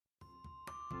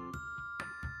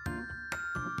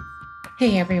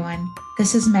Hey everyone,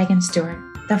 this is Megan Stewart,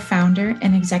 the founder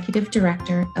and executive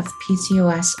director of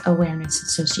PCOS Awareness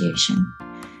Association,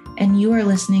 and you are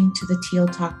listening to the Teal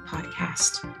Talk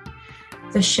podcast,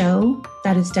 the show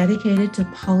that is dedicated to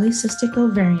polycystic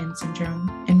ovarian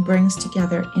syndrome and brings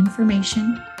together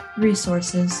information,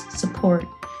 resources, support,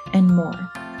 and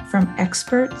more from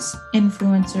experts,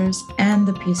 influencers, and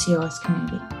the PCOS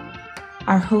community.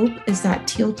 Our hope is that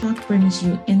Teal Talk brings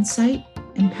you insight,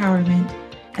 empowerment,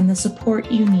 and the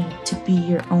support you need to be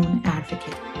your own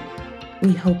advocate.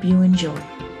 We hope you enjoy.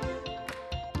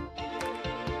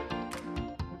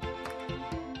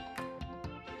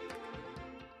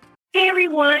 Hey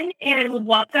everyone, and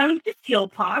welcome to Teal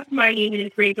Talk. My name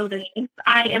is Rachel Denise.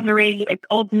 I am the Radio's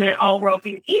Ultimate All-World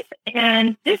Beauty,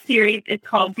 and this series is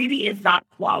called Beauty is Not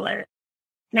Flawless.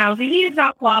 Now, Beauty is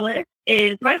Not Flawless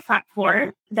is my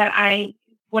platform that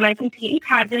when I compete in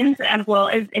pageants as well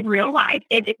as in real life,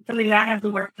 it's something that I have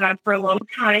been working on for a long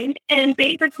time. And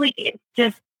basically, it's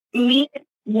just me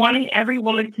wanting every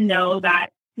woman to know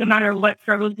that no matter what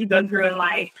struggles you go through in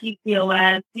life,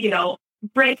 PCOS,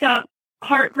 breakup,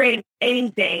 heartbreak,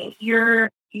 anything,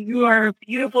 you are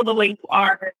beautiful the way you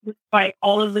are, despite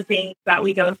all of the things that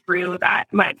we go through that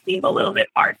might seem a little bit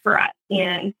hard for us.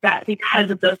 And that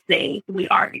because of those things, we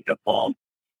are beautiful.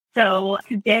 So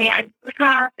today I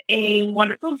have a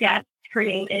wonderful guest. Her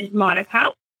name is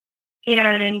Monica.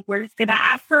 And we're just going to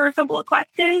ask her a couple of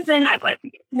questions, and I'd like to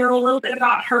get to know a little bit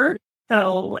about her.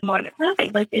 So Monica,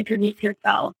 I'd like to introduce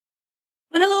yourself.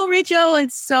 Well, hello, Rachel.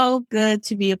 It's so good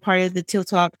to be a part of the Teal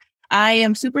Talk. I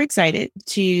am super excited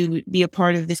to be a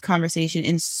part of this conversation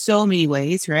in so many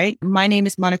ways, right? My name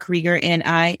is Monica Krieger, and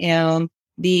I am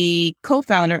the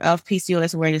co-founder of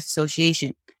PCOS Awareness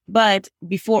Association. But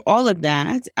before all of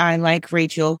that, I, like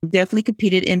Rachel, definitely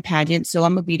competed in pageants. So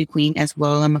I'm a beauty queen as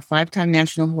well. I'm a 5-time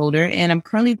national holder, and I'm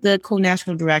currently the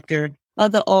co-national director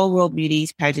of the All World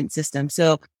Beauties pageant system.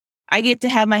 So I get to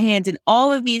have my hands in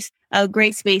all of these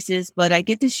great spaces, but I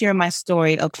get to share my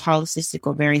story of polycystic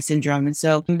ovarian syndrome. And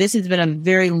so this has been a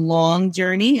very long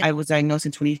journey. I was diagnosed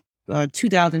in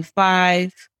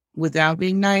 2005 without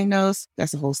being diagnosed.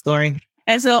 That's the whole story.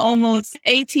 And so almost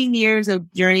 18 years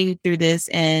of journeying through this,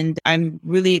 and I'm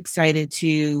really excited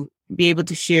to be able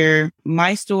to share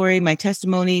my story, my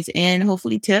testimonies, and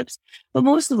hopefully tips, but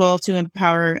most of all to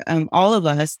empower all of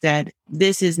us that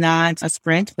this is not a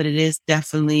sprint, but it is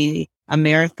definitely a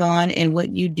marathon. And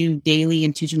what you do daily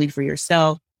intentionally for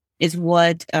yourself is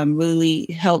what really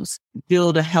helps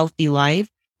build a healthy life.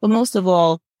 But most of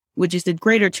all, which is the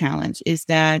greater challenge, is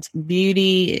that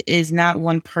beauty is not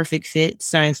one perfect fit,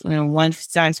 one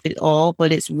size fit all,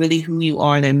 but it's really who you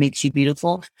are that makes you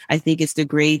beautiful. I think it's the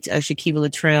great Shakira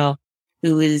Latrell,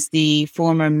 who is the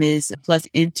former Miss Plus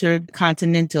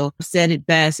Intercontinental, said it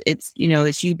best. It's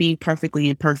you being perfectly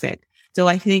imperfect. So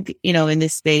I think, in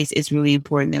this space, it's really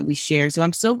important that we share. So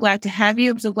I'm so glad to have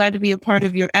you. I'm so glad to be a part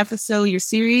of your episode, your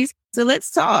series. So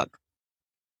let's talk.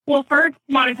 Well, first,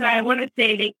 Monica, I want to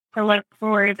say thank you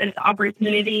for this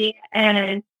opportunity.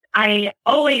 And I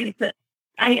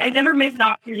never miss an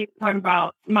opportunity to talk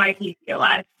about my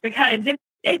PCOS because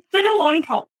it's been a long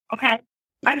haul, okay?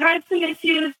 I've had some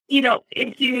issues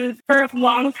for a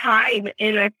long time,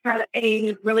 and I've had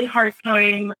a really hard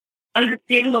time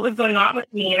understanding what was going on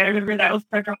with me. And I remember that was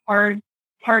such a hard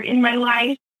part in my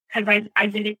life because I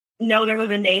didn't know there was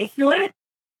a name to it.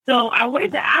 So I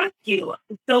wanted to ask you,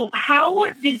 so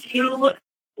how did you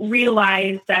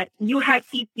realize that you had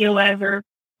PCOS, or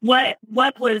what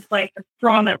was like a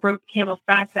straw that broke the camel's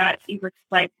back that you were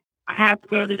just like, I have to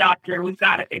go to the doctor, we've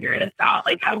got to figure this out?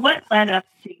 Like, what led us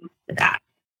to that?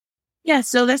 Yeah,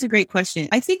 so that's a great question.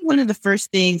 I think one of the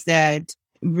first things that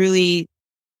really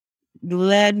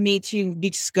led me to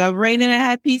discovering that I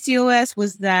had PCOS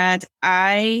was that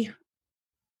I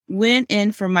went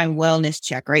in for my wellness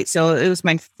check, right? So it was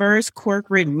my first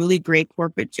really great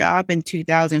corporate job in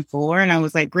 2004. And I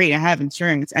was like, great, I have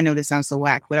insurance. I know this sounds so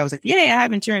whack, but I was like, yeah, I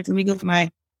have insurance. Let me go for my,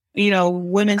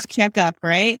 women's checkup,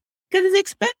 right? Because it's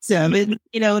expensive,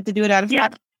 to do it out of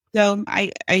pocket. So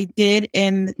I did.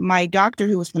 And my doctor,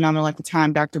 who was phenomenal at the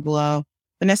time, Dr.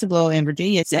 Vanessa Blow in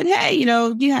Virginia, said, hey,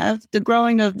 you have the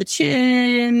growing of the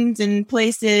chins in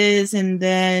places. And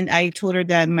then I told her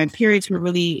that my periods were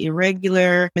really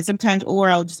irregular, and sometimes,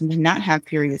 or I'll just not have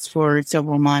periods for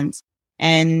several months.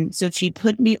 And so she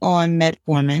put me on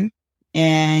metformin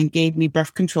and gave me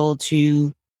birth control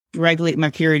to regulate my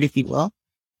period, if you will.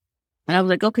 And I was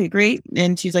like, okay, great.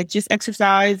 And she's like, just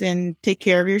exercise and take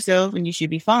care of yourself and you should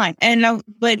be fine.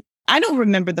 But I don't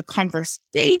remember the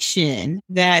conversation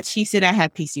that she said I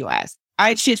had PCOS.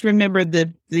 I just remember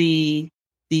the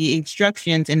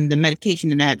instructions and the medication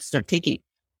that I had to start taking.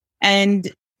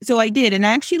 And so I did. And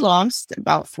I actually lost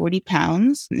about 40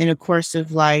 pounds in a course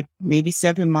of like maybe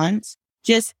 7 months,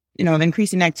 just,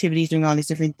 increasing activities, doing all these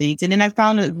different things. And then I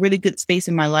found a really good space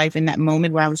in my life in that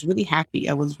moment where I was really happy.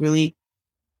 I was really,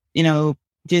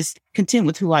 just content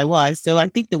with who I was. So I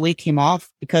think the weight came off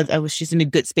because I was just in a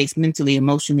good space mentally,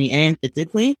 emotionally, and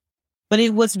physically. But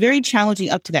it was very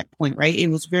challenging up to that point, right? It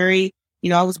was very,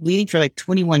 I was bleeding for like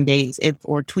 21 days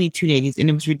or 22 days, and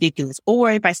it was ridiculous.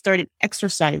 Or if I started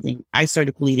exercising, I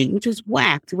started bleeding, which was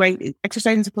whacked, right?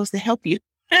 Exercising is supposed to help you.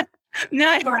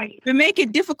 Not Right. to make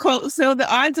it difficult. So the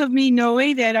odds of me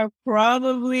knowing that I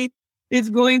probably is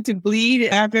going to bleed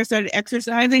after I started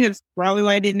exercising is probably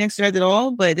why I didn't exercise at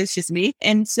all, but it's just me.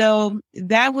 And so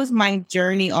that was my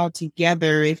journey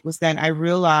altogether. It was that I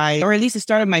realized, or at least the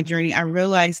start of my journey, I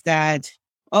realized that,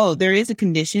 oh, there is a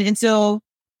condition. And so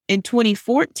in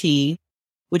 2014,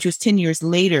 which was 10 years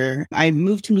later, I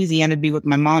moved to Louisiana to be with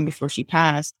my mom before she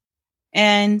passed.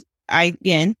 And I,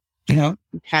 again,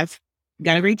 have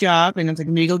got a great job. And I was like,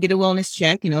 I'm going to go get a wellness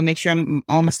check, make sure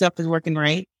all my stuff is working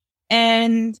right.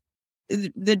 And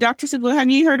the doctor said, well, have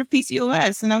you heard of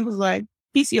PCOS? And I was like,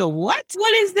 PCO, what?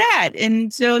 What is that?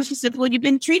 And so she said, well, you've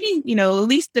been treating, at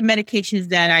least the medications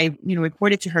that I,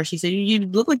 reported to her. She said, you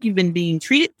look like you've been being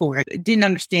treated for it. I didn't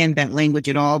understand that language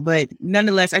at all. But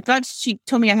nonetheless, I thought she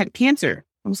told me I had cancer.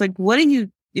 I was like, what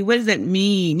does that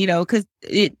mean? Because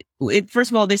it first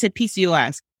of all, they said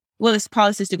PCOS. Well, it's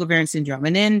polycystic ovarian syndrome.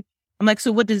 And then I'm like,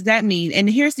 so what does that mean? And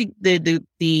here's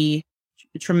the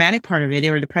traumatic part of it,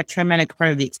 or the traumatic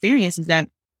part of the experience, is that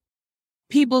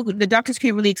the doctors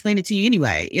can't really explain it to you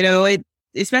anyway.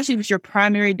 Especially if it's your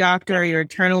primary doctor or your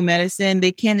internal medicine,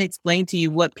 they can't explain to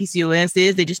you what PCOS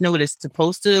is. They just know what it's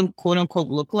supposed to, quote unquote,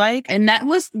 look like. And that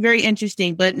was very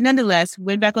interesting. But nonetheless,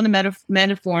 went back on the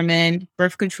metformin,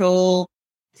 birth control,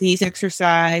 please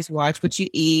exercise, watch what you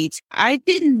eat. I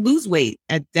didn't lose weight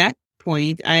at that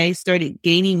point. I started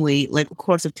gaining weight like a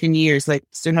course of 10 years, like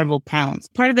several pounds.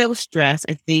 Part of that was stress,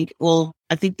 I think. Well,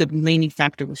 I think the main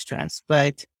factor was stress.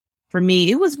 But for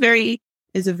me,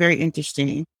 it's a very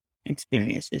interesting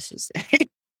experience, just to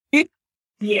say.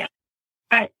 Yeah,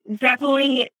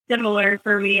 definitely similar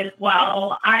for me as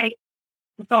well. I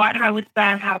thought I was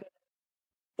bad habit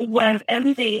was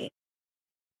empty.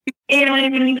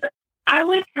 And I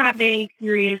was having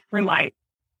periods for like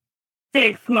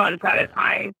 6 months at a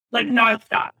time, like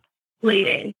nonstop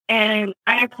bleeding. And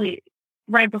I actually,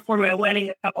 right before my wedding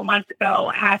a couple months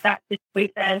ago, had that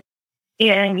situation.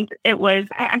 And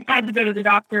I had to go to the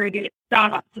doctor and get it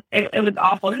stopped. It was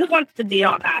awful. Who wants to be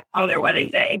on that on their wedding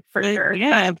day, for sure?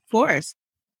 Yeah, of course.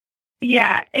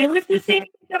 Yeah, it was the same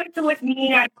thing with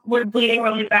me. I was bleeding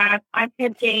really bad. I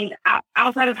had gained,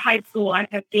 outside of high school, I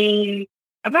had gained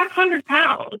about 100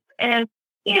 pounds. And,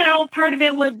 part of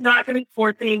it was not doing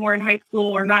sports anymore in high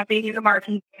school or not being in the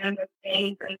marching band and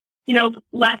things and,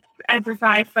 less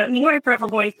exercise. But me and my friend were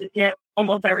going to the gym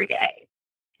almost every day.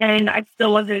 And I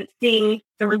still wasn't seeing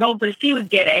the results that she was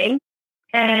getting.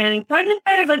 And so I just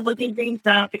kind of like looking things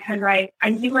up because I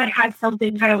knew I had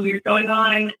something kind of weird going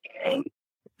on. And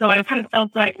so I kind of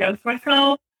self-diagnosed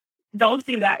myself. Don't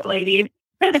do that, lady.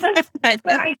 But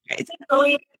I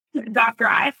going to the doctor.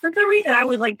 For some reason, I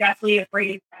was like definitely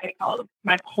afraid of gynecology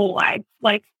my whole life.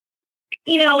 Like,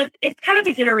 it's kind of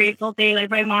a generational thing. Like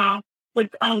my mom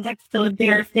would, that's so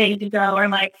embarrassing to go. Or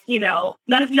like, no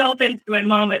offense to my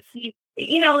mom, but she,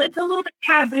 it's a little bit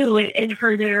taboo in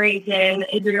her generation,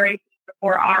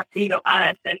 before us.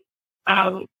 And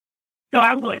so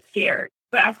I was really scared.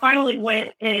 But I finally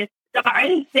went and I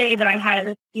didn't say that I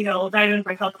had, diagnosed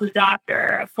myself to the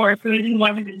doctor. For who didn't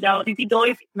want me to know. He's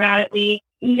always mad at me.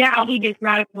 Now he gets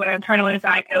mad at me when I'm trying to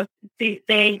misdiagnose,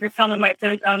 saying you're telling my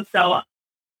symptoms. So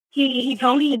he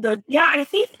told me, he goes, yeah, I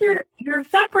see you're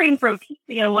suffering from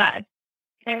PCOS.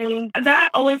 And that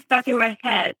always stuck in my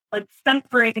head, like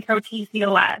suffering from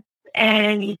PCOS.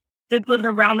 And this was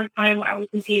around the time I was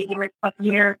competing in South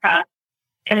America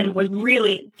and was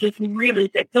really sick.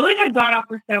 So it had gone off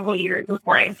for several years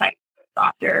before I decided to go to the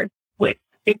doctor, which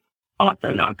is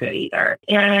also not good either.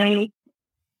 And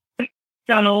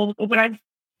so when I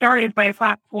started my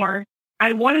platform,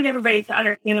 I wanted everybody to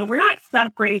understand that we're not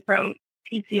suffering from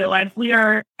PCOS. We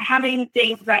are having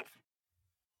things that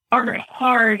are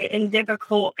hard and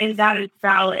difficult, and that is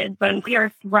valid, but we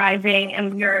are thriving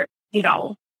and we're,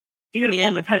 beautiful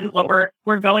because of what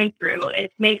we're going through.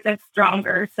 It makes us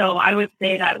stronger. So I would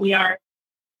say that we are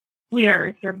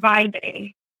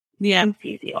surviving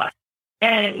PCOS.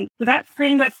 And so that's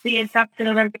pretty much the exception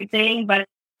of everything. But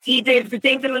the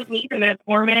things that was neat, the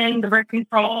metformin, the birth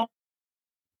control.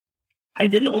 I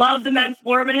didn't love the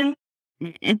metformin.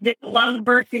 didn't love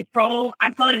birth control.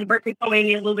 I thought his birth control made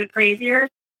me a little bit crazier.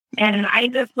 And I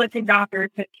just went to doctor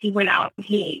because he went out and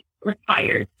he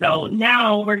retired. So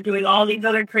now we're doing all these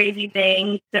other crazy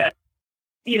things to,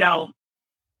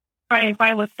 try and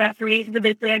find what's best for me. Because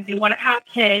eventually I do want to have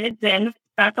kids, and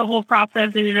that's a whole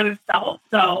process in and of itself.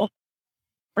 So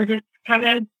we're just kind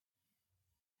of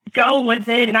go with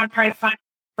it, and I'm trying to find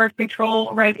birth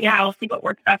control right now, see what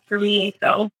works best for me.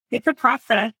 So it's a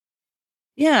process.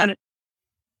 Yeah.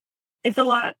 It's a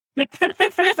lot.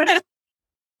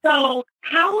 So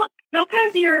how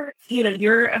comes you're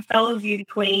a fellow beauty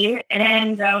queen,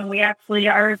 and we actually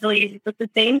are affiliated with the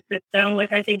same system,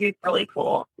 which I think is really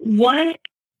cool. What,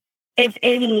 if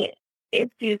any,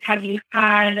 issues have you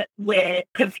had with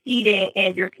competing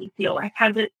in your PCOS?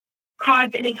 Has it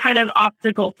caused any kind of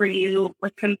obstacle for you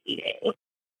with competing?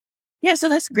 Yeah, so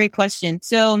that's a great question.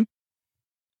 So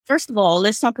first of all,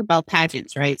 let's talk about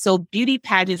pageants, right? So beauty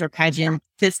pageants or pageant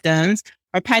systems,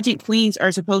 our pageant queens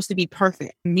are supposed to be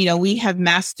perfect. We have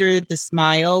mastered the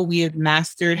smile. We have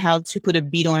mastered how to put a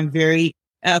bead on very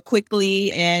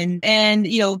quickly and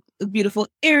beautiful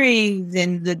earrings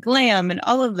and the glam and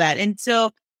all of that. And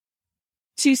so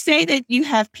to say that you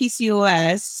have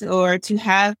PCOS or to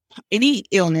have any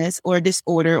illness or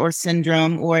disorder or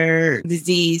syndrome or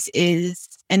disease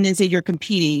and then say you're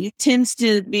competing tends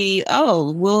to be,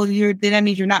 then that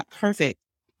means you're not perfect.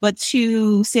 But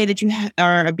to say that you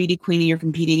are a beauty queen and you're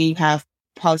competing and you have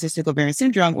polycystic ovarian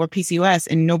syndrome or PCOS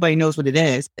and nobody knows what it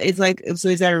is, it's like, so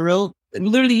is that a real,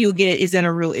 literally you'll get, is that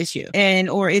a real issue?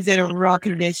 Or is it a raw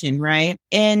condition, right?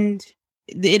 And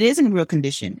it is a real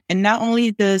condition. And not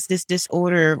only does this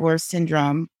disorder or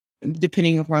syndrome,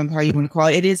 depending upon how you want to call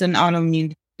it, it is an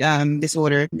autoimmune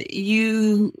disorder.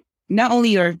 You not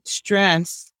only are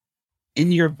stressed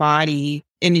in your body,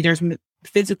 and there's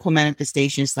physical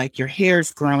manifestations like your hair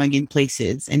is growing in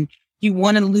places, and you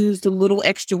want to lose the little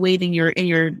extra weight in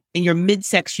your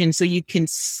midsection so you can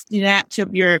snatch up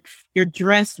your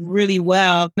dress really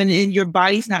well, and your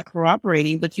body's not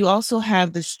cooperating. But you also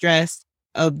have the stress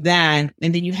of that,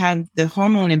 and then you have the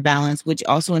hormone imbalance, which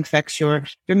also affects your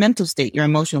mental state, your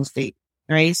emotional state,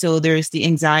 right? So there's the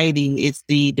anxiety, it's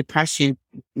the depression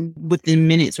within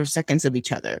minutes or seconds of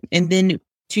each other. And then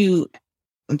to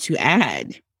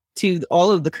add to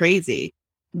all of the crazy,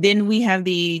 then we have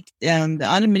the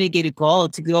unmitigated goal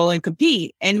to go and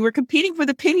compete, and we're competing for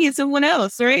the opinion of someone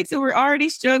else, right? So we're already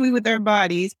struggling with our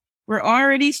bodies. We're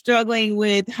already struggling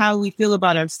with how we feel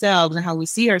about ourselves and how we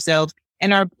see ourselves.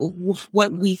 And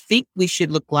what we think we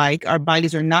should look like, our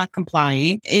bodies are not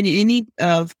complying in any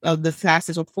of the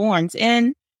facets or forms.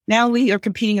 And now we are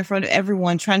competing in front of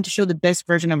everyone, trying to show the best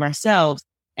version of ourselves.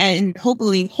 And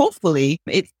hopefully,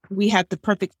 we have the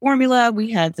perfect formula.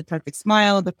 We have the perfect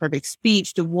smile, the perfect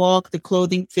speech, the walk, the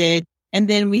clothing fit. And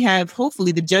then we have,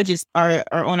 hopefully, the judges are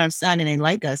on our side and they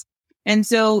like us. And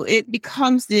so it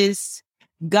becomes this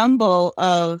gumbo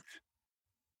of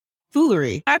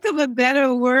foolery. Lack of a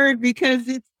better word, because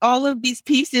it's all of these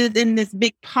pieces in this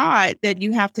big pot that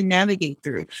you have to navigate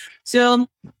through. So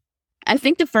I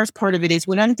think the first part of it is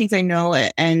one of the things I know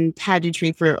and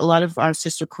pageantry for a lot of our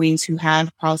sister queens who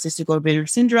have polycystic ovarian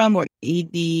syndrome or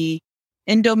the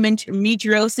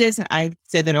endometriosis. I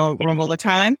said that wrong all the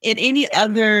time. And any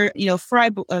other,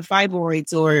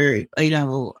 fibroids or,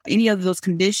 any of those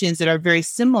conditions that are very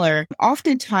similar,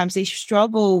 oftentimes they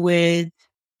struggle with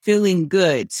feeling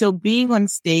good. So being on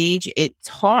stage, it's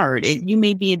hard. You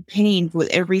may be in pain with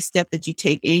every step that you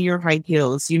take in your high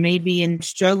heels. You may be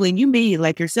struggling. You may,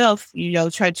 like yourself,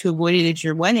 try to avoid it at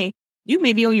your wedding. You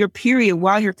may be on your period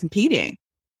while you're competing,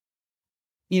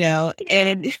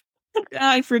 and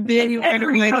God forbid you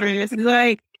ever go through this. It's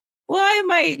like, why am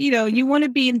I, you want to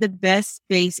be in the best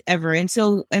space ever. And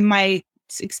so in my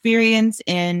experience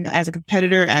and as a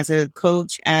competitor, as a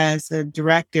coach, as a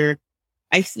director,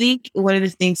 I think one of the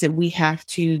things that we have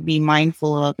to be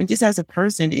mindful of, and just as a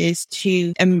person, is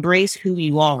to embrace who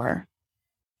you are.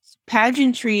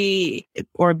 Pageantry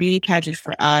or beauty pageants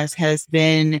for us has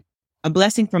been a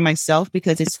blessing for myself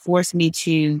because it's forced me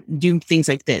to do things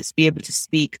like this, be able to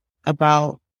speak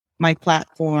about my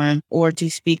platform or to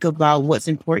speak about what's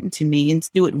important to me and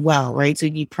do it well, right? So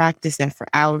you practice that for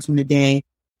hours in the day.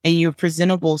 And you're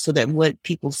presentable so that what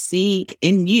people see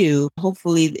in you,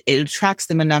 hopefully it attracts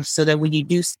them enough so that when you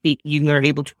do speak, you are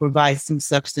able to provide some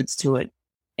substance to it.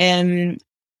 And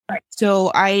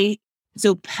so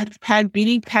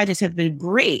beauty pageants have been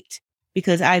great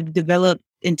because I've developed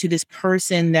into this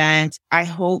person that I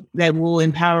hope that will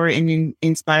empower and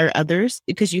inspire others,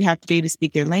 because you have to be able to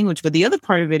speak their language. But the other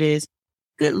part of it is,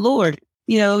 good Lord,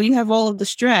 you have all of the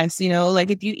stress,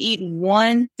 like if you eat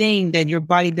one thing that your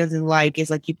body doesn't like, it's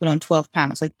like you put on 12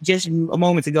 pounds. Like just a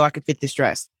moment ago, I could fit the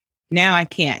stress. Now I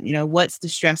can't, what's the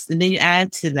stress? And then you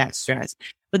add to that stress.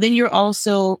 But then you're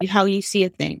also how you see a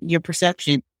thing, your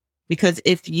perception. Because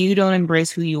if you don't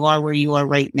embrace who you are, where you are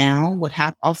right now,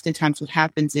 oftentimes what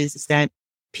happens is that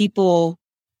people,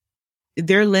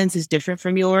 their lens is different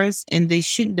from yours and they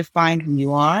shouldn't define who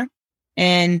you are.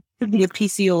 And with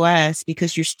PCOS,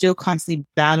 because you're still constantly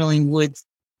battling with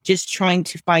just trying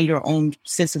to find your own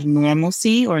sense of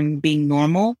normalcy or being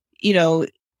normal, you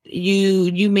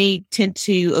may tend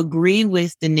to agree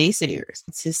with the naysayers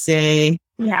to say,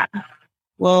 yeah,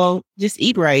 well, just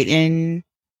eat right and,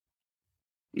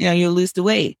 you'll lose the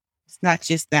weight. It's not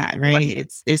just that, right?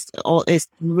 It's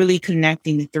really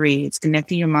connecting the three. It's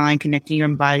connecting your mind, connecting your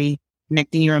body,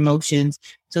 connecting your emotions.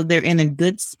 So they're in a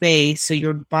good space so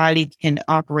your body can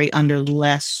operate under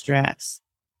less stress.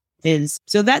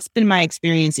 So that's been my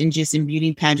experience in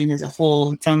beauty pageant as a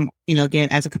whole, from, again,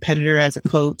 as a competitor, as a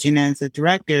coach, and as a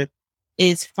director,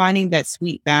 is finding that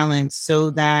sweet balance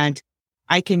so that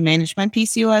I can manage my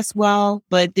PCOS well,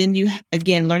 but then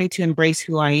learning to embrace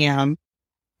who I am.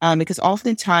 Because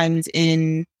oftentimes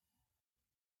in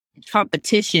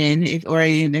competition or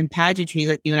in pageantry,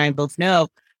 like you and I both know,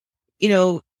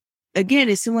 again,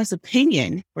 it's someone's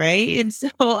opinion, right? And so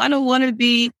I don't want to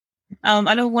be,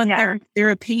 I don't want their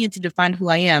opinion to define who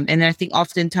I am. And I think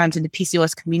oftentimes in the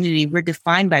PCOS community, we're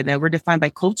defined by that. We're defined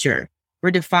by culture. We're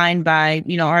defined by,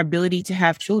 our ability to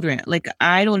have children. Like,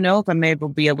 I don't know if I'm able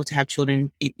to be able to have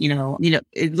children,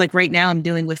 like right now I'm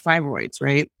dealing with fibroids,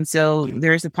 right? And so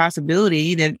there's a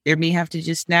possibility that there may have to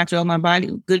just snatch all my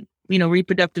body, good,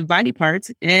 reproductive body parts.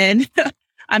 And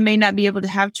I may not be able to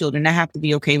have children. I have to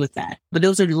be okay with that. But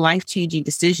those are life-changing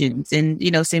decisions. And,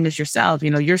 same as yourself,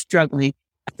 you're struggling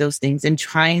with those things and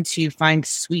trying to find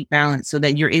sweet balance so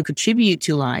that you're able to contribute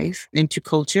to life and to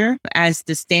culture as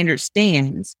the standard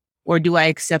stands. Or do I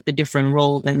accept a different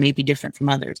role that may be different from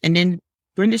others? And then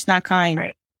we're just not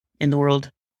kind in the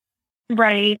world.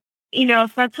 Right.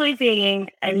 Especially being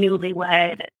a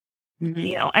newlywed,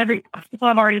 every people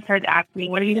have already started to ask me,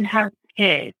 what are you going to have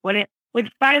kids?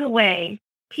 Which, by the way,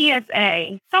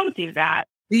 PSA, don't do that.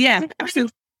 Yeah,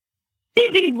 absolutely.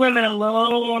 These women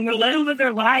alone, live with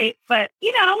their life. But,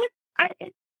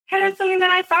 it's kind of something that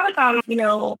I thought about,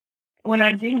 when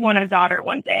I do want a daughter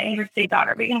one day, or say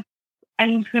daughter, because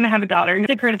I'm going to have a daughter.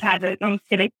 Stick her to pageant. I'm just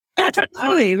kidding.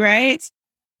 Totally, right?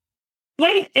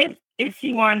 Wait, if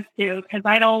she wants to, because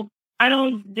I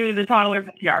don't do the toddler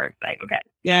yard thing. Okay.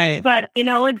 Yeah. But,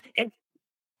 it's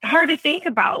hard to think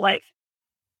about, like,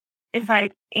 if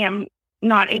I am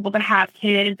not able to have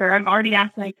kids, or I've already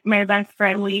asked, like, my best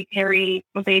friend, will you carry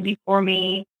a baby for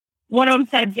me? One of them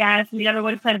said yes, and the other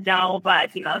one said no, but,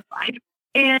 it's fine.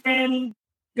 And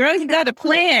girl, you got a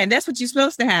plan. That's what you're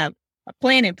supposed to have. A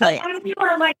plan in place. Some people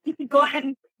are like, you can go ahead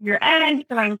and your eggs,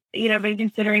 and I'm, been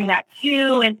considering that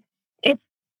too. And it's,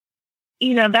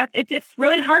 it's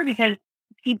really hard because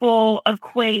people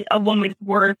equate a woman's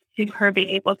worth to her being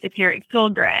able to carry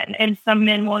children, and some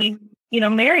men won't,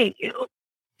 marry you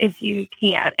if you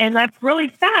can't, and that's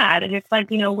really sad. And it's like,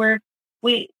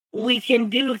 we can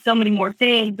do so many more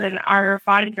things, and our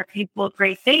bodies are capable of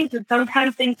great things, and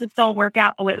sometimes things just don't work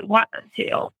out the way we want them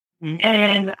to,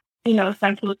 and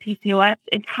essentially with PCOS,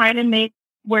 it kind of makes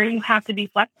where you have to be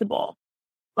flexible.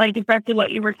 Like, especially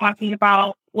what you were talking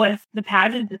about with the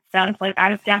pageants and stuff. Like,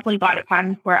 I've definitely got a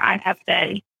times where I have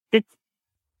said, it's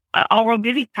an all-world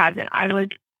beauty pageant. I was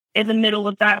in the middle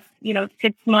of that,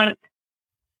 6 months,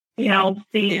 waiting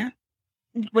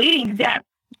step.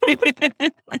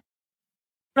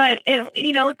 But,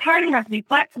 it's hard. You have to be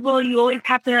flexible. You always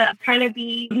have to kind of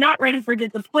be not ready for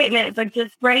disappointment, but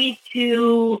just ready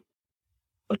to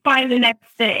find the next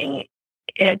thing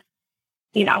if,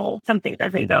 something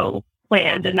doesn't go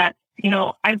planned. And that's,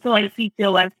 I feel like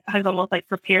PCOS has almost like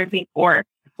prepared me for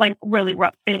like really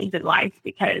rough things in life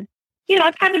because,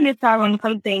 I've kind of missed out on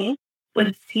something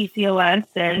with PCOS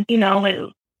and,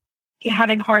 and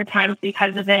having hard times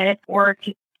because of it, or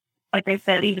like I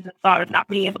said, even the thought of not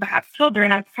being able to have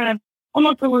children, I've kind of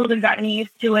almost a little bit gotten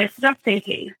used to it. Stuff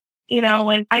taking, and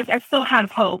I still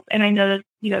have hope. And I know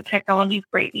that, technology is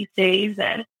great these days.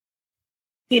 And,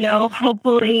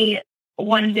 hopefully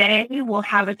one day we'll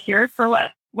have a cure for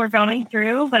what we're going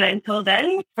through. But until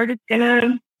then, we're just going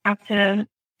to have to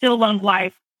still love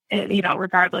life,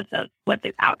 regardless of what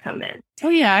the outcome is. Oh,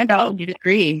 yeah, I totally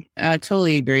agree. I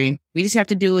totally agree. We just have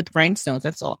to do it with rhinestones.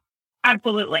 That's all.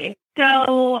 Absolutely.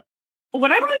 So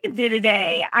what I wanted to do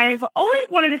today, I've always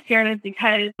wanted to share this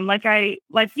because like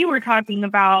you were talking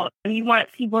about, you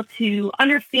want people to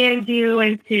understand you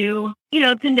and to,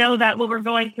 to know that what we're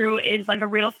going through is like a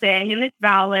real thing and it's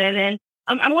valid. And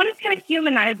I want to kind of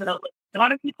humanize it a little. A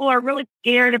lot of people are really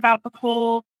scared about the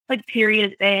whole like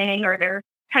period thing, or they're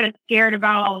kind of scared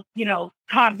about,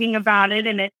 talking about it.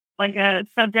 And it's like a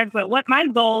subject. But what my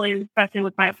goal is, especially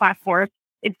with my platform,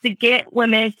 is to get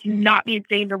women to not be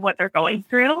ashamed of what they're going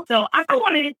through. So I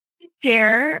wanted to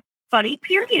share funny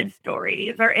period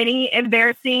stories or any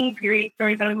embarrassing period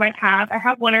stories that we might have. I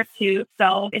have one or two.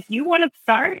 So if you want to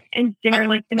start and share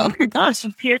like oh my gosh.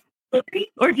 Period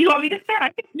story, or do you want me to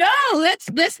start? No, let's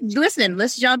listen.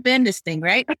 Let's jump in this thing,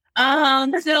 right?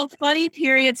 So funny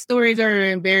period stories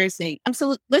are embarrassing.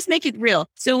 So let's make it real.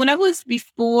 So when I was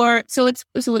before, so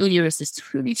what year is this?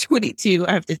 2022.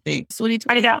 I have to think.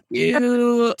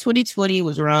 2020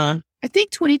 was wrong. I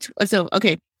think 2020. So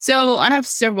okay. So I have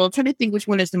several. I'm trying to think which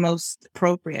one is the most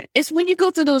appropriate. It's when you go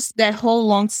through that whole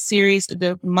long series,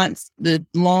 the months, the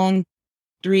long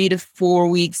 3 to 4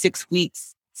 weeks, 6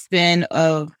 weeks span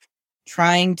of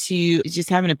trying to just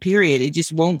having a period. It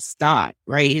just won't stop,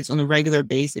 right? It's on a regular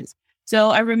basis.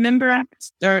 So I remember,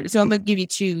 so I'm going to give you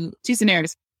two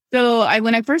scenarios. So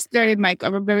when I first started I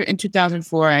remember in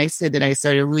 2004, I said that I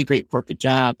started a really great corporate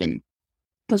job and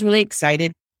was really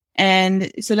excited.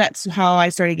 And so that's how I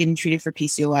started getting treated for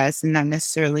PCOS, and not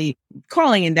necessarily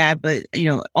calling it that, but,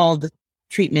 all the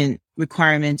treatment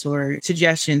requirements or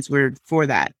suggestions were for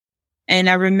that. And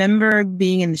I remember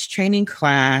being in this training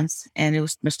class, and it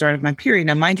was the start of my period.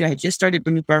 Now, mind you, I had just started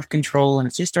new birth control, and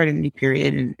I just started a new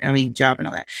period and job and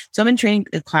all that. So I'm in training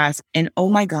class, and oh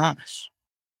my gosh,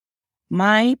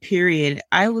 my period,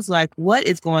 I was like, what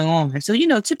is going on? So,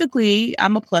 typically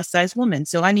I'm a plus size woman,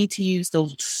 so I need to use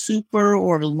those super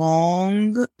or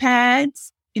long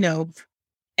pads,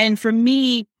 and for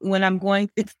me, when I'm going,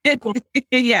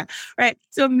 yeah, right.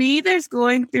 So me, there's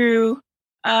going through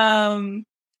that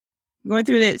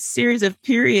series of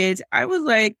periods, I was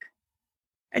like,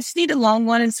 I just need a long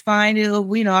one. It's fine.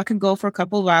 I can go for a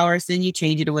couple of hours, then you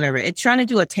change it or whatever. And trying to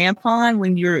do a tampon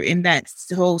when you're in that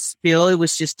whole spill, it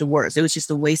was just the worst. It was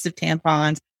just a waste of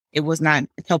tampons. It was not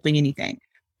helping anything.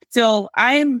 So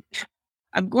I'm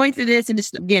going through this, and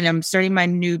just, again, I'm starting my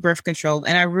new birth control,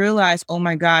 and I realized, oh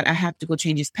my God, I have to go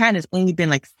change this pad. It's only been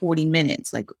like 40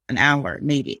 minutes, like an hour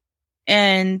maybe.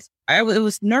 And it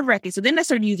was nerve wracking. So then I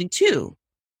started using 2.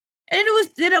 And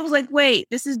then I was like, wait,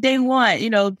 this is day 1.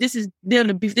 This is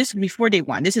before day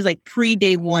 1. This is like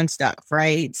pre-day 1 stuff,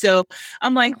 right? So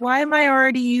I'm like, why am I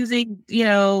already using,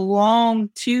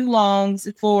 too longs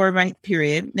for my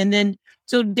period? And then,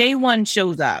 so day 1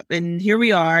 shows up, and here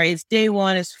we are. It's day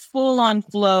 1. It's full on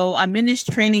flow. I'm in this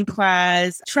training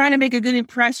class, trying to make a good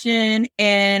impression.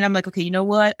 And I'm like, okay, you know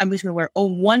what? I'm just going to wear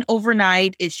one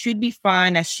overnight. It should be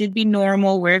fine. That should be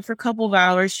normal. Wear it for a couple of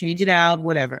hours, change it out,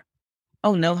 whatever.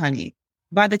 Oh, no, honey.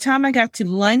 By the time I got to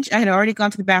lunch, I had already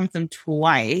gone to the bathroom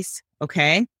twice.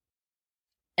 Okay.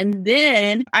 And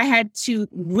then I had to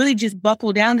really just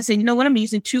buckle down and say, you know what? I'm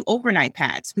using 2 overnight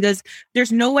pads because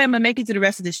there's no way I'm going to make it to the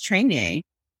rest of this training.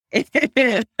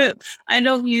 I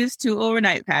don't use 2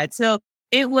 overnight pads. So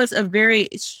it was a very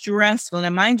stressful. Now,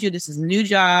 mind you, this is a new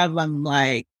job. I'm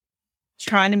like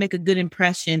trying to make a good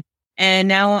impression. And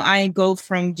now I go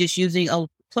from just using a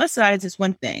plus size is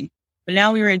one thing. But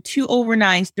now we were in 2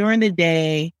 overnights during the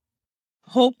day,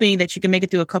 hoping that you can make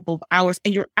it through a couple of hours,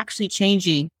 and you're actually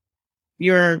changing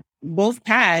both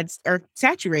pads are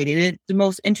saturated. It's the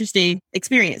most interesting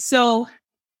experience. So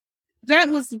that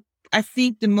was, I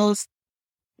think, the most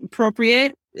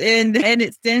appropriate. And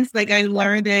it's since like I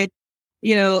learned that,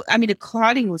 the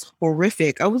clotting was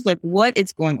horrific. I was like, what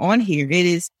is going on here? It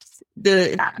is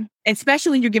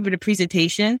especially when you're giving a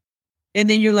presentation and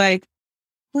then you're like,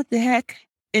 what the heck?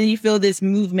 And you feel this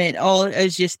movement,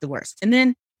 it's just the worst. And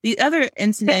then the other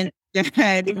incident that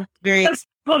had very...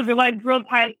 like real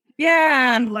tight.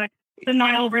 Yeah. Like the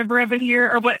Nile River over here,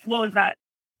 or what was that?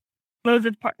 What was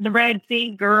it? The Red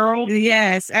Sea girl?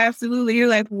 Yes, absolutely. You're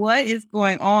like, what is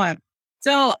going on?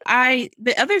 So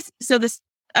this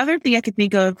other thing I could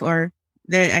think of, or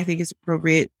that I think is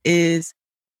appropriate, is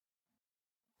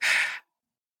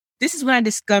this is when I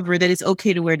discovered that it's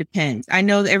okay to wear Depends. I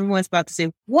know that everyone's about to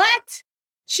say, what?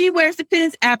 She wears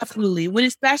Depends? Absolutely.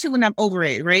 Especially when I'm over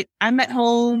it, right? I'm at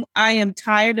home. I am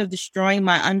tired of destroying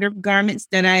my undergarments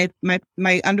that my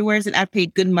underwears that I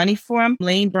paid good money for them.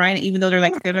 Lane Bryant, even though they're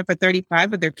like 7 for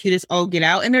 $35, but they're cute as all get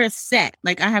out. And they're a set.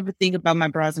 Like I have to think about my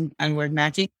bras and underwear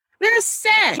matching. They're a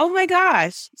set. Oh my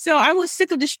gosh. So I was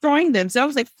sick of destroying them. So I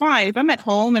was like, fine, if I'm at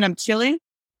home and I'm chilling,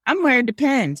 I'm wearing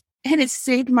Depends. And it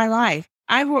saved my life.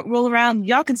 I roll around.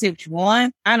 Y'all can say what you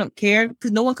want. I don't care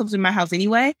because no one comes to my house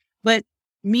anyway. But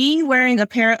me wearing a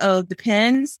pair of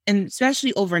Depends, and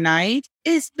especially overnight,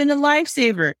 it's been a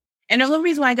lifesaver. And the only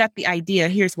reason why I got the idea,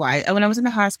 here's why. When I was in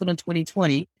the hospital in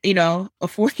 2020, a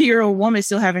 40-year-old woman is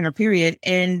still having her period,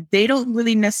 and they don't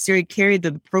really necessarily carry the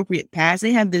appropriate pads.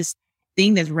 They have this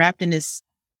thing that's wrapped in this,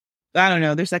 I don't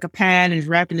know, there's like a pad and it's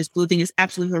wrapped in this blue thing. It's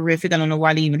absolutely horrific. I don't know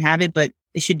why they even have it, but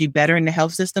they should do better in the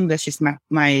health system. That's just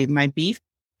my beef.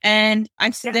 And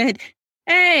I said,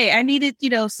 hey, I needed,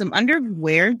 some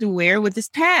underwear to wear with this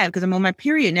pad because I'm on my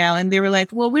period now. And they were like,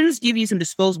 well, we'll just give you some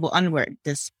disposable underwear.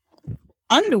 This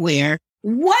underwear?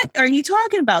 What are you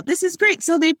talking about? This is great.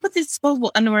 So they put this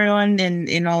disposable underwear on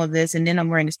and all of this. And then I'm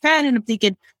wearing this pad and I'm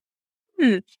thinking,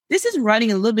 this is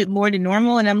running a little bit more than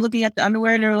normal. And I'm looking at the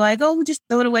underwear and they're like, oh, we'll just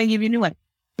throw it away and give you a new one.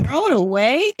 Throw it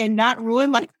away and not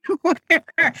ruin my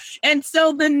underwear. And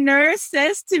so the nurse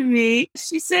says to me,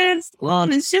 she says,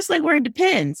 well, it's just like wearing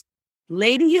Depends.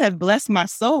 Lady, you have blessed my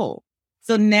soul.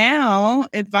 So now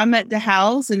if I'm at the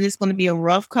house and it's going to be a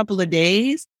rough couple of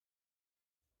days,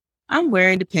 I'm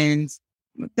wearing Depends.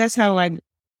 That's how I'm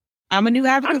a new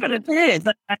advocate for Depends.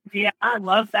 Yeah, I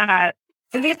love that.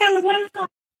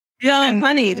 Yeah,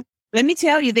 honey, let me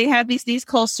tell you, they have these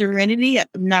called Serenity,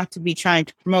 not to be trying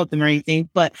to promote them or anything,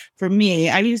 but for me,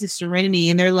 I use the Serenity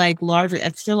and they're like large or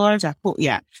extra large.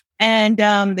 And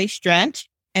they stretch.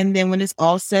 And then when it's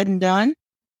all said and done,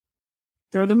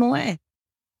 throw them away.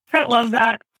 I love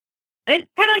that. It's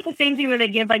kind of like the same thing when they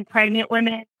give like pregnant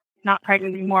women, not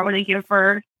pregnant anymore, when they give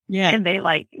birth and they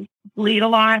like bleed a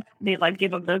lot. They like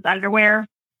give them those underwear.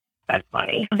 That's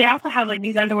funny. They also have like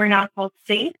these underwear now called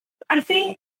Safe, I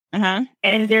think. Uh-huh.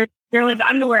 And they're like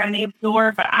underwear and they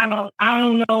absorb, but I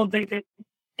don't know if they just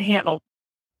handle.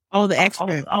 Oh, the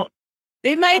extra.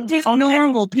 They might do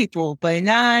normal people, but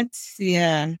not,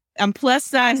 I'm plus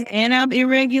size and I'm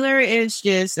irregular. It's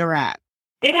just a wrap.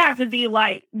 It has to be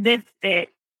like this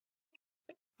thick.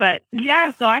 But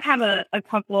yeah, so I have a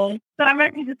couple. So I'm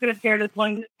actually just going to share this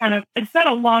one kind of, it's not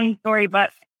a long story, but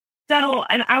so,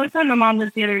 and I was telling my mom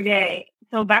this the other day.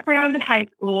 So back when I was in high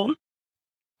school,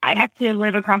 I have to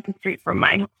live across the street from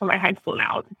my high school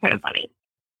now. It's kind of funny.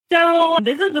 So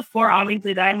this is before,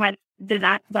 obviously, that I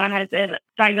had been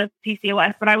diagnosed with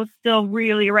PCOS, but I was still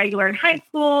really irregular in high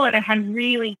school, and I had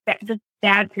really just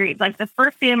bad periods. Like the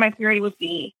first day of my period would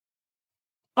be,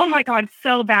 oh my God,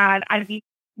 so bad. I'd be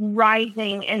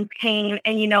writhing in pain.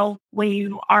 And when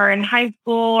you are in high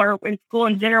school or in school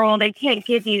in general, they can't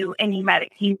give you any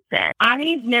medication.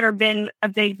 I've never been a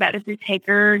big medicine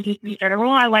taker just in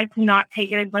general. I like to not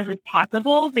take it as much as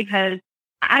possible because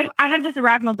I have this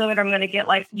irrational fear that I'm going to get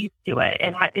like used to it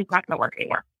and it's not going to work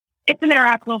anymore. It's an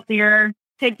irrational fear.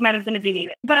 Take medicine if you need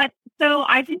it. But so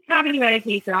I didn't have any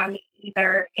medication on me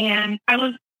either. And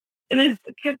it's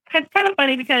kind of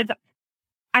funny because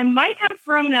I might have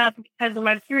thrown up because of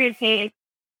my period pain,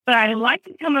 but I like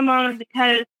to tell my mom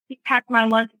because she packed my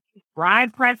lunch with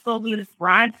fried pretzels with a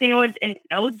fried sandwich and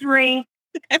no drink.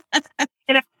 And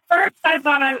at first I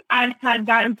thought I had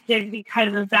gotten sick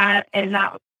because of that. And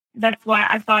that's why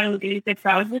I thought I was getting sick. So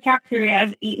I was in the cafeteria, I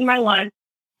was eating my lunch,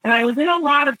 and I was in a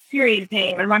lot of period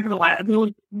pain. I'm not going to lie. It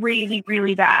was really,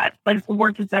 really bad. Like the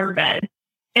worst it's ever been.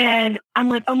 And I'm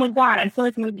like, oh my God, I feel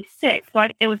like I'm going to be sick. So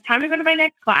it was time to go to my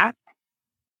next class.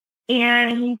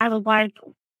 And I was like,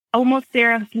 almost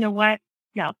there. I was, you know what?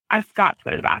 No, I've got to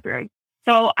go to the bathroom.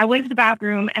 So I went to the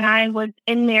bathroom and I was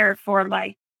in there for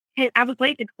like, I was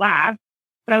late to class,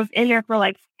 but I was in there for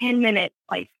like 10 minutes,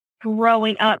 like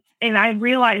throwing up. And I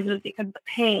realized it was because of the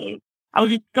pain. I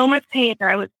was in so much pain that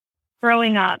I was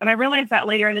throwing up. And I realized that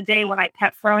later in the day when I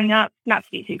kept throwing up, not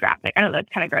to be too graphic. I know that's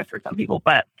kind of gross for some people,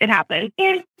 but it happened.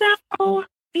 And so,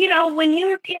 when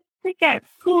you're sick at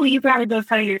school, you got to go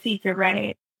tell your teacher,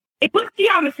 right? It was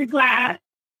geometry class.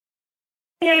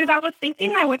 And I was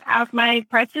thinking I would have my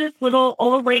precious little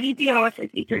old lady geometry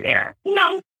teacher there.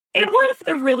 No, it was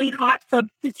a really hot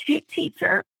substitute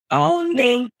teacher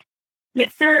named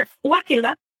Mr.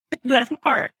 Wakila. That's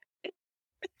part.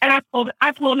 And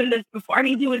I've told him this before. I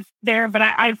mean, he was there, but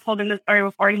I've told him this story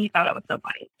before, and he thought it was so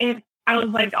funny. And I was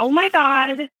like, oh my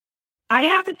God, I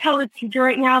have to tell the teacher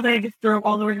right now that I just threw up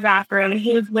all over the bathroom. And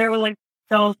he was literally like,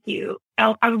 so cute.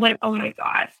 I was like, oh my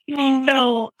gosh.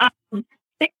 So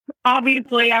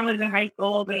obviously I was in high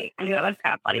school, but I knew that was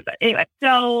kind of funny. But anyway,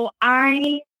 so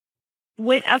I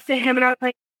went up to him and I was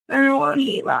like,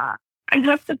 I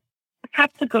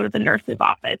have to go to the nurse's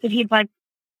office. And he's like,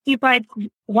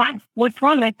 what? What's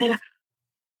wrong? I said,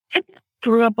 I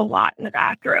threw up a lot in the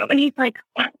bathroom. And he's like,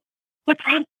 what's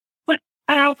wrong?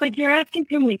 And I was like, you're asking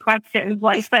too many questions.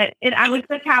 I was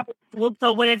the Catholic school,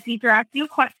 so when a teacher asks you a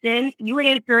question, you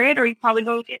answer it, or you probably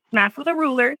go get smashed with a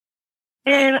ruler.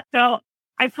 And so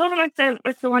I told him, I said,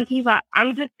 Mr. Wantiva,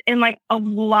 I'm just in like a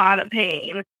lot of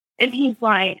pain. And he's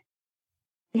like,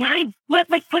 what's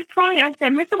wrong? And I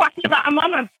said, Mr. Wantiva, I'm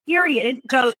on my period.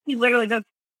 So he literally goes,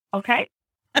 okay.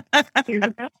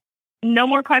 No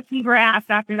more questions were asked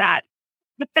after that.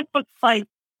 But it was like,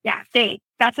 yeah, thanks.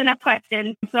 That's enough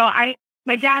questions. So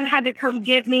my dad had to come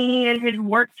get me in his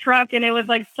work truck, and it was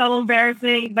like so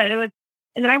embarrassing. But and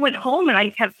then I went home and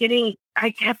I kept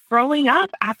throwing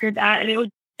up after that, and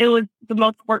it was the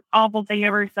most awful thing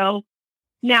ever. So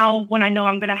now when I know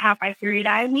I'm going to have my period,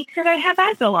 I make sure I have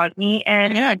Advil on me,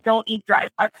 and I don't eat dry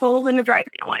pretzels and the dry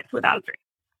sandwich without drink.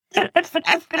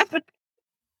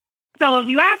 So if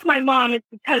you ask my mom, it's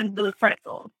because of those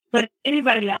pretzels. But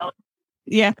anybody else?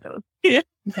 Yeah. Yeah.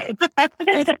 That's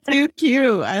too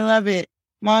cute. I love it.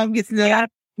 Mom gets the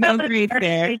grief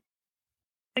there.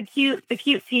 The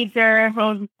cute teacher.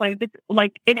 Everyone was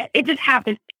like it just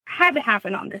happened. Had to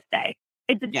happen on this day.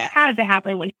 It just had to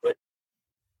happen when he was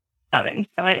 7.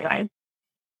 So anyway,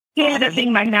 he ended up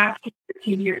being my math teacher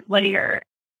 2 years later.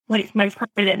 Like my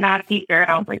permanent math teacher.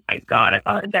 And I was like, my God, I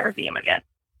thought I'd never see him again.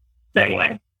 So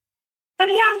anyway. But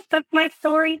yeah, that's my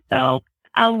story. So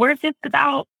we're just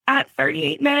about at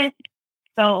 38 minutes.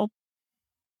 So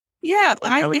yeah,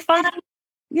 really fun.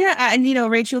 Yeah,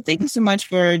 and Rachel, thank you so much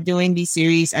for doing these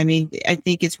series. I mean, I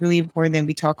think it's really important that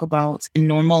we talk about and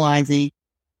normalizing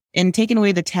and taking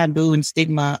away the taboo and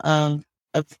stigma of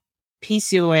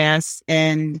PCOS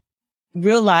and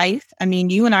real life. I mean,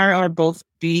 you and I are both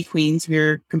beauty queens.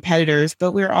 We're competitors,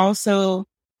 but we're also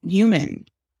human.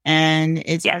 And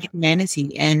it's our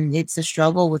humanity, and it's a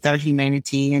struggle with our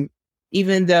humanity. And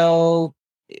even though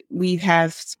we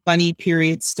have funny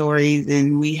period stories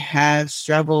and we have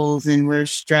struggles and we're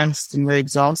stressed and we're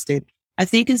exhausted, I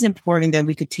think it's important that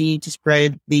we continue to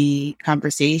spread the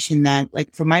conversation that,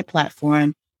 like, for my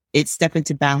platform, it's Step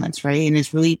Into Balance, right? And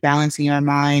it's really balancing our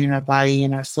mind and our body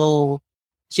and our soul,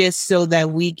 just so that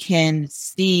we can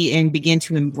see and begin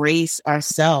to embrace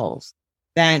ourselves,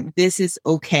 that this is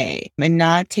okay, and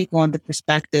not take on the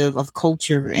perspective of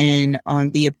culture and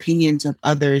on the opinions of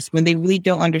others when they really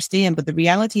don't understand. But the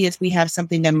reality is we have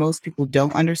something that most people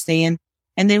don't understand.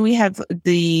 And then we have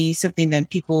something that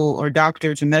people or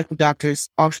doctors or medical doctors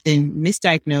often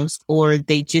misdiagnose, or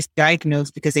they just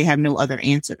diagnose because they have no other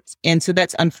answers. And so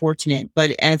that's unfortunate.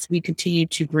 But as we continue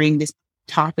to bring this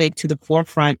topic to the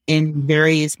forefront in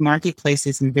various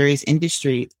marketplaces and various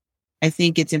industries, I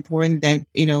think it's important that,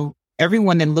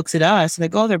 everyone that looks at us,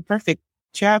 like, oh, they're perfect.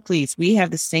 Child, please. We have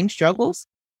the same struggles,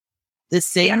 the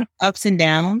same ups and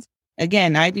downs.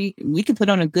 Again, we can put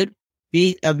on a good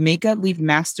beat of makeup. We've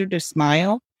mastered a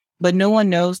smile, but no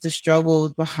one knows the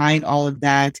struggles behind all of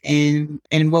that and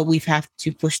what we've had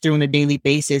to push through on a daily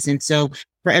basis. And so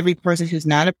for every person who's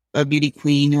not a beauty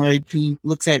queen or who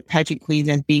looks at pageant queens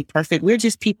as being perfect, we're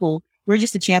just people. We're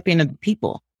just a champion of the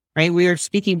people. Right? We are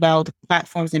speaking about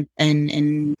platforms and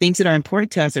things that are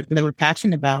important to us that we're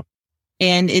passionate about.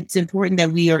 And it's important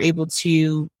that we are able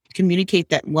to communicate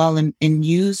that well and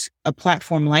use a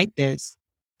platform like this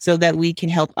so that we can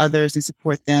help others and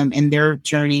support them in their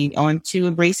journey on to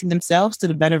embracing themselves to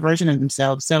the better version of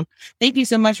themselves. So thank you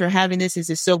so much for having this. This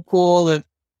is so cool of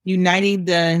uniting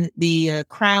the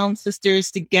Crown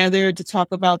sisters together to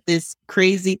talk about this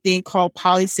crazy thing called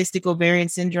polycystic ovarian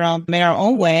syndrome in our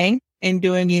own way, and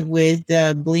doing it with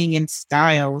bling and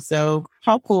style. So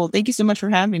how cool. Thank you so much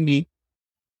for having me.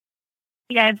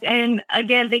 Yes. And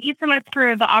again, thank you so much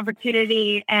for the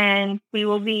opportunity. And we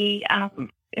will be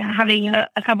having a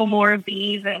couple more of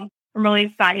these, and I'm really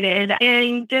excited.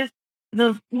 And just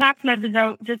the last message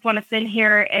I just want to send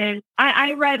here is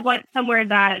I read somewhere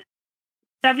that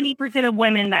 70% of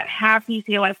women that have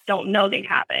PCOS don't know they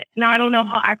have it. Now, I don't know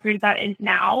how accurate that is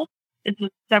now. It was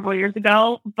several years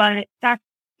ago, but that's,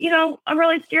 a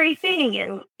really scary thing.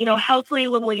 And, hopefully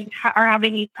when we are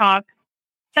having these talks,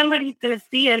 somebody's going to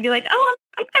see it and be like, oh,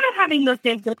 I'm kind of having those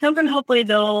same symptoms, and hopefully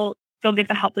they'll get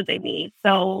the help that they need.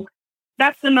 So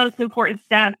that's the most important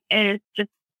step, is just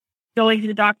going to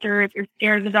the doctor. If you're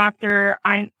scared of the doctor,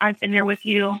 I've been there with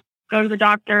you. Go to the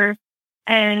doctor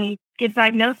and get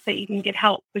diagnosed so you can get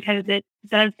help, because it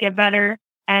does get better,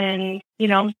 and,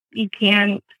 you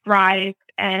can thrive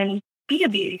and be a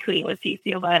beauty queen with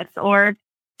PCOS, or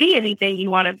be anything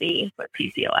you want to be with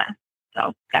PCOS.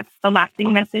 So that's the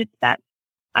lasting message that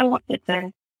I want to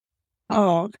send.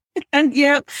 Oh, and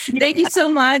thank you so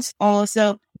much.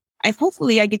 Also,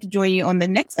 hopefully I get to join you on the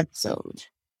next episode.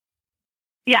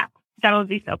 Yeah, that would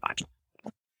be so fun.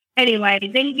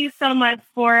 Anyway, thank you so much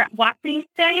for watching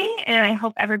today, and I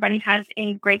hope everybody has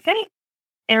a great day.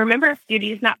 And remember,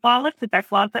 beauty is not flawless, it's our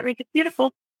flaws that make it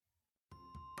beautiful.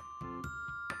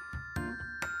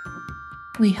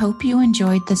 We hope you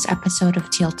enjoyed this episode of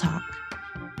Teal Talk.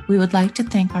 We would like to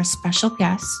thank our special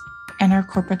guests and our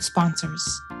corporate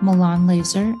sponsors, Milan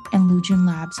Laser and Lujin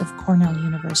Labs of Cornell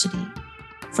University.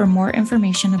 For more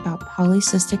information about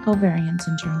polycystic ovarian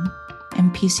syndrome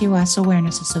and PCOS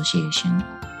Awareness Association,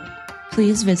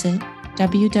 please visit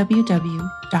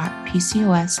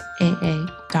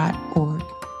www.pcosaa.org.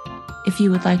 If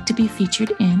you would like to be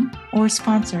featured in or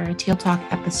sponsor a Teal Talk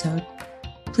episode,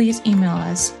 please email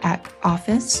us at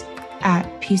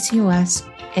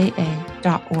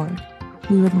office@pcosaa.org.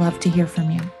 We would love to hear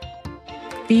from you.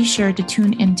 Be sure to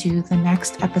tune into the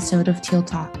next episode of Teal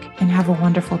Talk and have a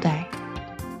wonderful day.